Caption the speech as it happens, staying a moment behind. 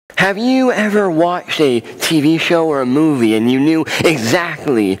Have you ever watched a TV show or a movie and you knew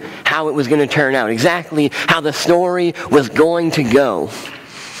exactly how it was going to turn out, exactly how the story was going to go,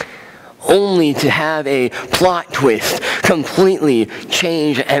 only to have a plot twist completely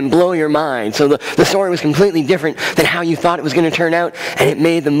change and blow your mind? So the story was completely different than how you thought it was going to turn out, and it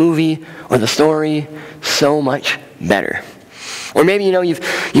made the movie or the story so much better. Or maybe,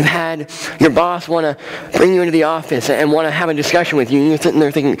 you've had your boss want to bring you into the office and want to have a discussion with you, and you're sitting there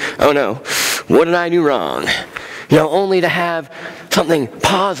thinking, oh no, what did I do wrong? Only to have something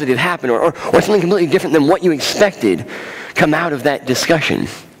positive happen or something completely different than what you expected come out of that discussion.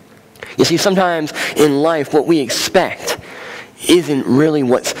 You see, sometimes in life, what we expect isn't really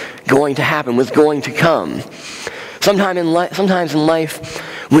what's going to happen, what's going to come. Sometimes in life,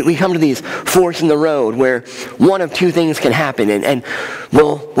 we come to these forks in the road where one of two things can happen, and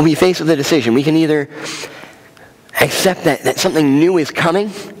we'll be faced with a decision. We can either accept that something new is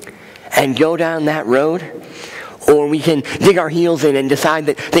coming and go down that road, or we can dig our heels in and decide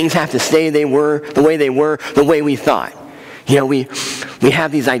that things have to stay the way we thought. We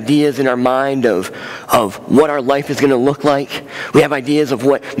have these ideas in our mind of what our life is going to look like. We have ideas of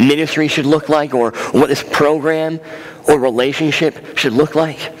what ministry should look like, or what this program or relationship should look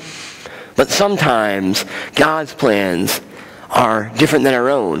like. But sometimes God's plans are different than our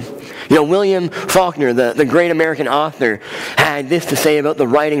own. William Faulkner, the great American author, had this to say about the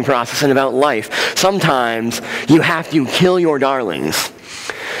writing process and about life. Sometimes you have to kill your darlings.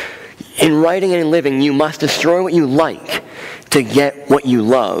 In writing and in living, you must destroy what you like to get what you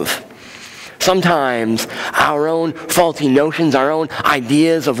love. Sometimes our own faulty notions, our own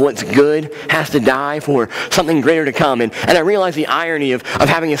ideas of what's good has to die for something greater to come. And I realize the irony of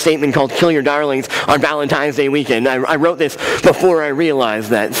having a statement called "Kill Your Darlings" on Valentine's Day weekend. I wrote this before I realized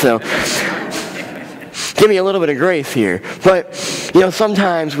that, so give me a little bit of grace here. But,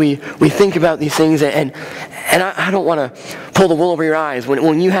 sometimes we think about these things, and I don't want to pull the wool over your eyes.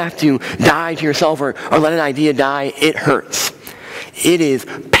 When you have to die to yourself or let an idea die, it hurts. It is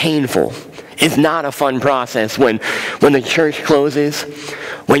painful. It's not a fun process when the church closes,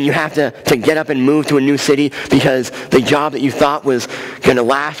 when you have to get up and move to a new city because the job that you thought was going to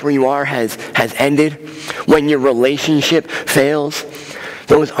last where you are has ended, when your relationship fails.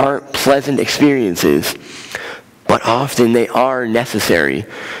 Those aren't pleasant experiences, but often they are necessary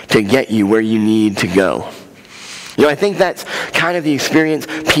to get you where you need to go. I think that's kind of the experience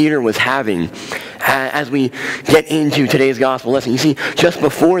Peter was having as we get into today's gospel lesson. You see, just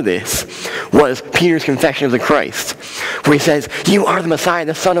before this was Peter's confession of the Christ, where he says, "You are the Messiah,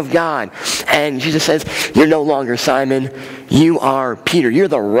 the Son of God." And Jesus says, "You're no longer Simon, you are Peter. You're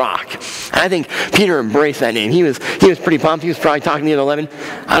the rock." And I think Peter embraced that name. He was pretty pumped. He was probably talking to the 11.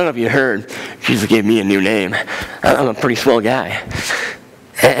 I don't know if you heard, Jesus gave me a new name. I'm a pretty swell guy.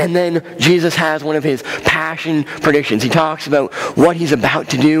 And then Jesus has one of his passion predictions. He talks about what he's about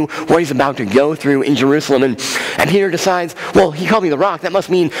to do, what he's about to go through in Jerusalem. And Peter decides, well, he called me the rock. That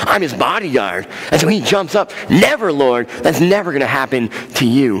must mean I'm his bodyguard. And so he jumps up. "Never, Lord. That's never going to happen to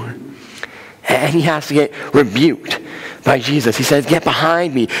you." And he has to get rebuked by Jesus. He says, "Get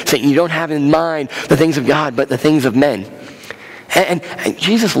behind me, Satan. You don't have in mind the things of God, but the things of men." And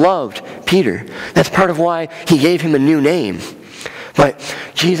Jesus loved Peter. That's part of why he gave him a new name. But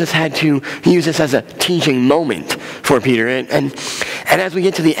Jesus had to use this as a teaching moment for Peter. And as we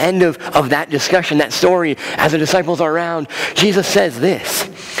get to the end of that discussion, that story, as the disciples are around, Jesus says this,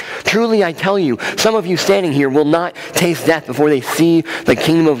 "Truly I tell you, some of you standing here will not taste death before they see the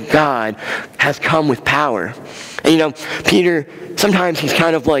kingdom of God has come with power." And Peter, sometimes he's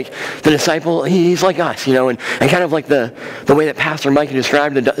kind of like the disciple. He's like us, and kind of like the way that Pastor Mike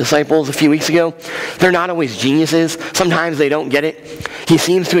described the disciples a few weeks ago. They're not always geniuses. Sometimes they don't get it. He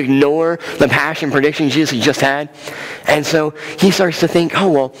seems to ignore the passion prediction Jesus just had. And so he starts to think, oh,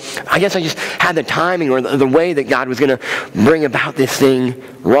 well, I guess I just had the timing or the way that God was going to bring about this thing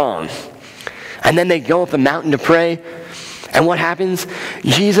wrong. And then they go up the mountain to pray. And what happens?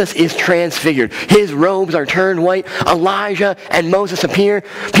 Jesus is transfigured. His robes are turned white. Elijah and Moses appear.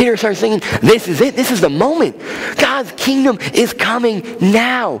 Peter starts thinking, this is it. This is the moment. God's kingdom is coming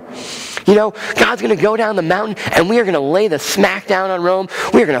now. God's going to go down the mountain and we are going to lay the smack down on Rome.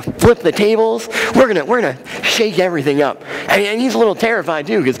 We are going to flip the tables. We're going to shake everything up. And he's a little terrified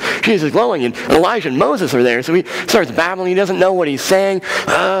too because Jesus is glowing and Elijah and Moses are there. So he starts babbling. He doesn't know what he's saying.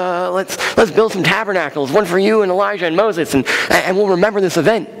 Let's build some tabernacles, one for you and Elijah and Moses, and we'll remember this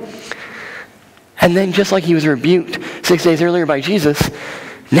event. And then just like he was rebuked 6 days earlier by Jesus,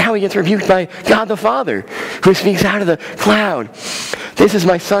 now he gets rebuked by God the Father, who speaks out of the cloud. "This is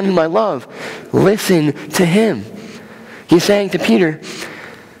my Son whom I love. Listen to him." He's saying to Peter,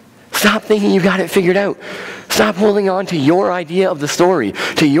 Stop thinking you got it figured out. Stop holding on to your idea of the story,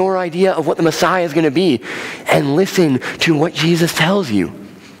 to your idea of what the Messiah is going to be, and listen to what Jesus tells you.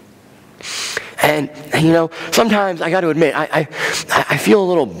 And, sometimes I got to admit, I feel a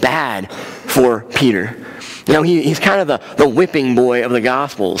little bad for Peter. He's kind of the whipping boy of the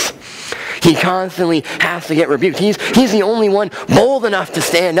Gospels. He constantly has to get rebuked. He's the only one bold enough to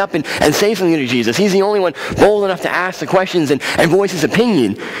stand up and say something to Jesus. He's the only one bold enough to ask the questions and voice his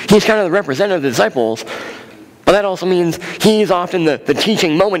opinion. He's kind of the representative of the disciples. But that also means he's often the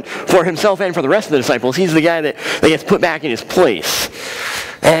teaching moment for himself and for the rest of the disciples. He's the guy that gets put back in his place.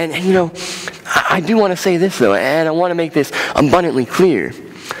 And, I do want to say this, though, and I want to make this abundantly clear.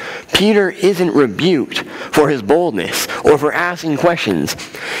 Peter isn't rebuked for his boldness or for asking questions.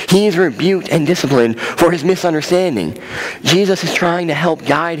 He's rebuked and disciplined for his misunderstanding. Jesus is trying to help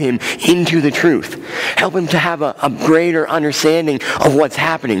guide him into the truth, help him to have a greater understanding of what's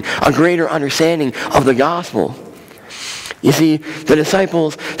happening, a greater understanding of the gospel. You see, the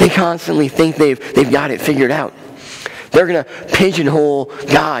disciples, they constantly think they've got it figured out. They're going to pigeonhole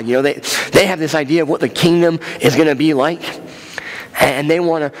God. They have this idea of what the kingdom is going to be like. And they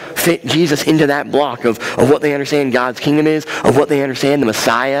want to fit Jesus into that block of what they understand God's kingdom is, of what they understand the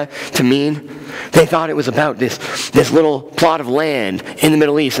Messiah to mean. They thought it was about this little plot of land in the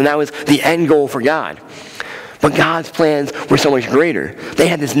Middle East, and that was the end goal for God. But God's plans were so much greater. They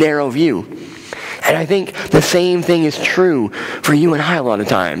had this narrow view. And I think the same thing is true for you and I a lot of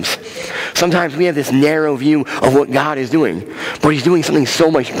times. Sometimes we have this narrow view of what God is doing, but he's doing something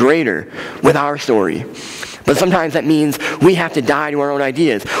so much greater with our story. But sometimes that means we have to die to our own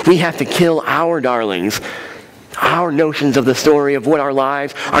ideas. We have to kill our darlings, our notions of the story of what our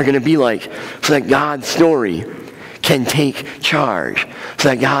lives are going to be like, so that God's story can take charge, so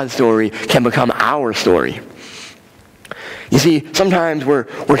that God's story can become our story. You see, sometimes we're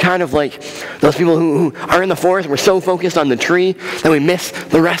kind of like those people who are in the forest. We're so focused on the tree that we miss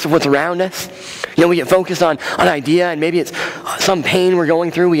the rest of what's around us. We get focused on an idea, and maybe it's some pain we're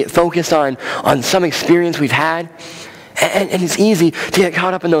going through. We get focused on some experience we've had. And it's easy to get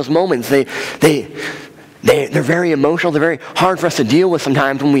caught up in those moments. They're very emotional. They're very hard for us to deal with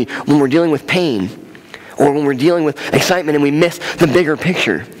sometimes when we're dealing with pain or when we're dealing with excitement and we miss the bigger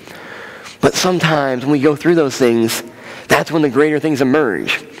picture. But sometimes when we go through those things, that's when the greater things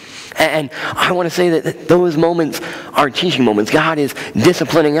emerge. And I want to say that those moments are teaching moments. God is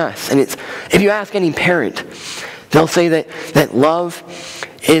disciplining us. And if you ask any parent, they'll say that love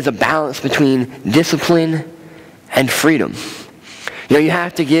is a balance between discipline and freedom. You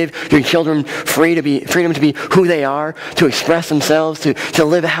have to give your children freedom to be who they are, to express themselves, to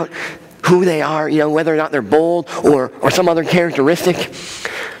live out who they are, whether or not they're bold or some other characteristic.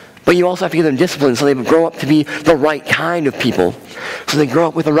 But you also have to give them discipline so they grow up to be the right kind of people. So they grow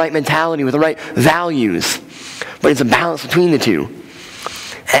up with the right mentality, with the right values. But it's a balance between the two.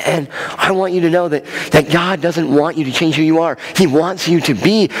 And I want you to know that God doesn't want you to change who you are. He wants you to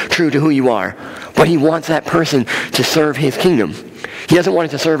be true to who you are. But he wants that person to serve his kingdom. He doesn't want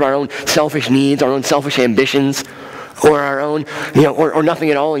it to serve our own selfish needs, our own selfish ambitions, or our own, or nothing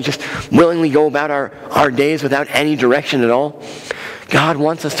at all, and just willingly go about our days without any direction at all. God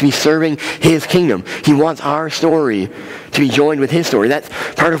wants us to be serving his kingdom. He wants our story to be joined with his story. That's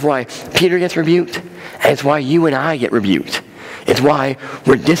part of why Peter gets rebuked, and it's why you and I get rebuked. It's why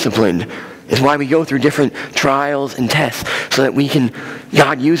we're disciplined. It's why we go through different trials and tests so that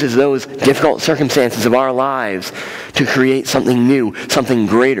God uses those difficult circumstances of our lives to create something new, something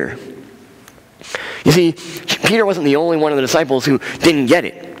greater. You see, Peter wasn't the only one of the disciples who didn't get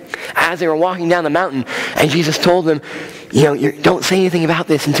it. As they were walking down the mountain and Jesus told them, don't say anything about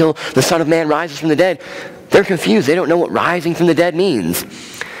this until the Son of Man rises from the dead. They're confused. They don't know what rising from the dead means.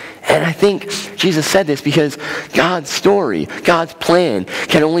 And I think Jesus said this because God's story, God's plan,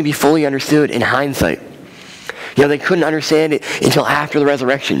 can only be fully understood in hindsight. They couldn't understand it until after the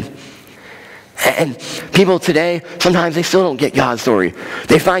resurrection. And people today, sometimes they still don't get God's story.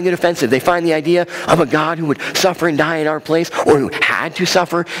 They find it offensive. They find the idea of a God who would suffer and die in our place, or who had to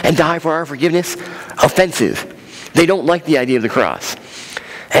suffer and die for our forgiveness, offensive. They don't like the idea of the cross.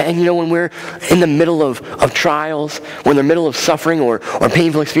 And when we're in the middle of trials, when we're in the middle of suffering or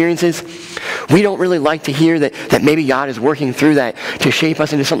painful experiences, we don't really like to hear that maybe God is working through that to shape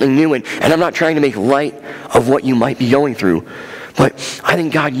us into something new. And I'm not trying to make light of what you might be going through. But I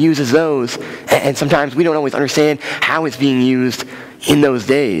think God uses those, and sometimes we don't always understand how it's being used in those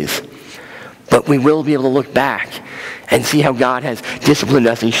days. But we will be able to look back and see how God has disciplined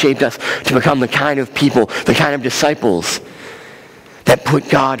us and shaped us to become the kind of people, the kind of disciples that put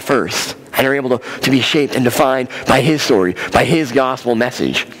God first and are able to be shaped and defined by his story, by his gospel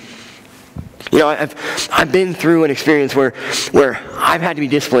message. You know, I've been through an experience where I've had to be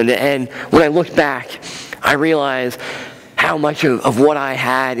disciplined, and when I look back, I realize how much of what I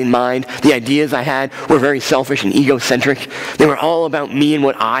had in mind, the ideas I had, were very selfish and egocentric. They were all about me and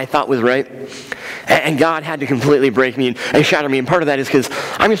what I thought was right. And God had to completely break me and shatter me. And part of that is because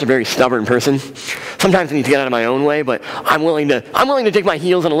I'm just a very stubborn person. Sometimes I need to get out of my own way, but I'm willing to dig my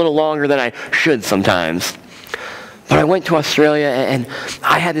heels in a little longer than I should sometimes. But I went to Australia, and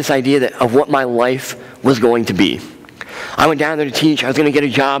I had this idea of what my life was going to be. I went down there to teach. I was going to get a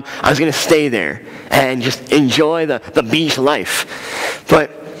job. I was going to stay there and just enjoy the beach life.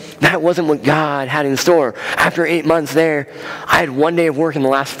 But that wasn't what God had in store. After 8 months there, I had 1 day of work in the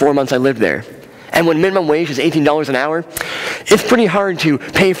last 4 months I lived there. And when minimum wage is $18 an hour, it's pretty hard to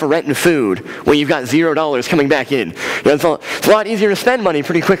pay for rent and food when you've got $0 coming back in. You know, it's a lot easier to spend money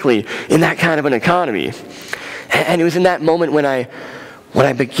pretty quickly in that kind of an economy. And it was in that moment when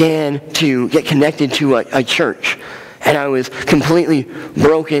I began to get connected to a church. And I was completely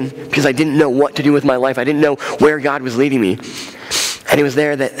broken because I didn't know what to do with my life. I didn't know where God was leading me. And it was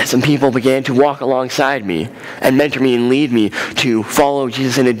there that some people began to walk alongside me and mentor me and lead me to follow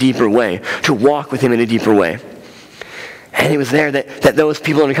Jesus in a deeper way, to walk with him in a deeper way. And it was there that those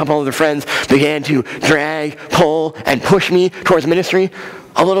people and a couple of other friends began to drag, pull, and push me towards ministry.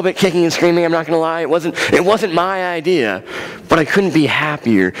 A little bit kicking and screaming, I'm not going to lie. It wasn't my idea, but I couldn't be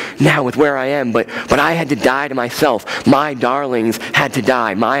happier now with where I am. But I had to die to myself. My darlings had to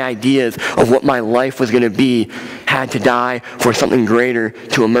die. My ideas of what my life was going to be had to die for something greater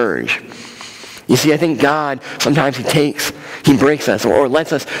to emerge. You see, I think God, sometimes he breaks us or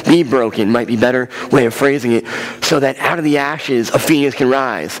lets us be broken, might be a better way of phrasing it, so that out of the ashes a phoenix can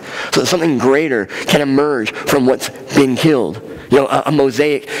rise, so that something greater can emerge from what's been killed. You know, a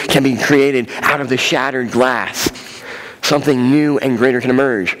mosaic can be created out of the shattered glass. Something new and greater can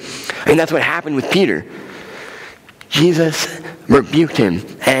emerge. I mean, that's what happened with Peter. Jesus rebuked him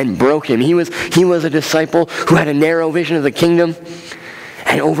and broke him. He was a disciple who had a narrow vision of the kingdom.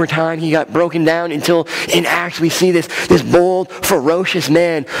 And over time, he got broken down until in Acts we see this bold, ferocious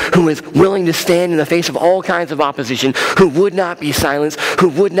man who was willing to stand in the face of all kinds of opposition, who would not be silenced, who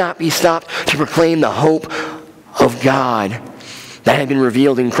would not be stopped to proclaim the hope of God that had been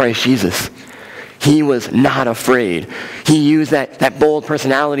revealed in Christ Jesus. He was not afraid. He used that bold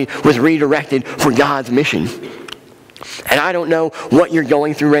personality, was redirected for God's mission. And I don't know what you're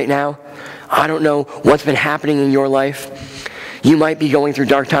going through right now. I don't know what's been happening in your life. You might be going through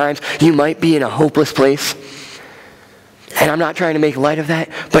dark times. You might be in a hopeless place. And I'm not trying to make light of that,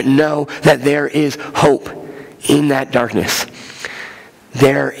 but know that there is hope in that darkness.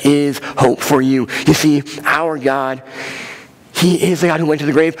 There is hope for you. You see, our God, he is the God who went to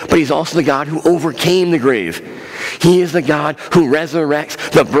the grave, but he's also the God who overcame the grave. He is the God who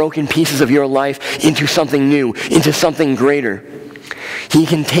resurrects the broken pieces of your life into something new, into something greater. He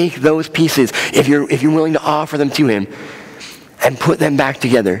can take those pieces, if you're willing to offer them to him, and put them back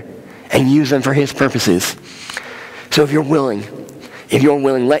together and use them for his purposes. So if you're willing,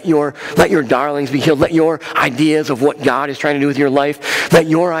 let your darlings be killed. Let your ideas of what God is trying to do with your life, let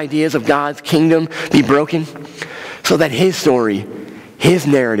your ideas of God's kingdom be broken, so that his story, his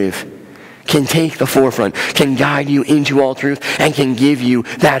narrative, can take the forefront, can guide you into all truth, and can give you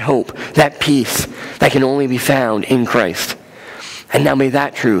that hope, that peace that can only be found in Christ. And now may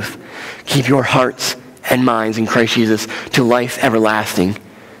that truth keep your hearts and minds in Christ Jesus to life everlasting.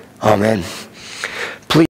 Amen.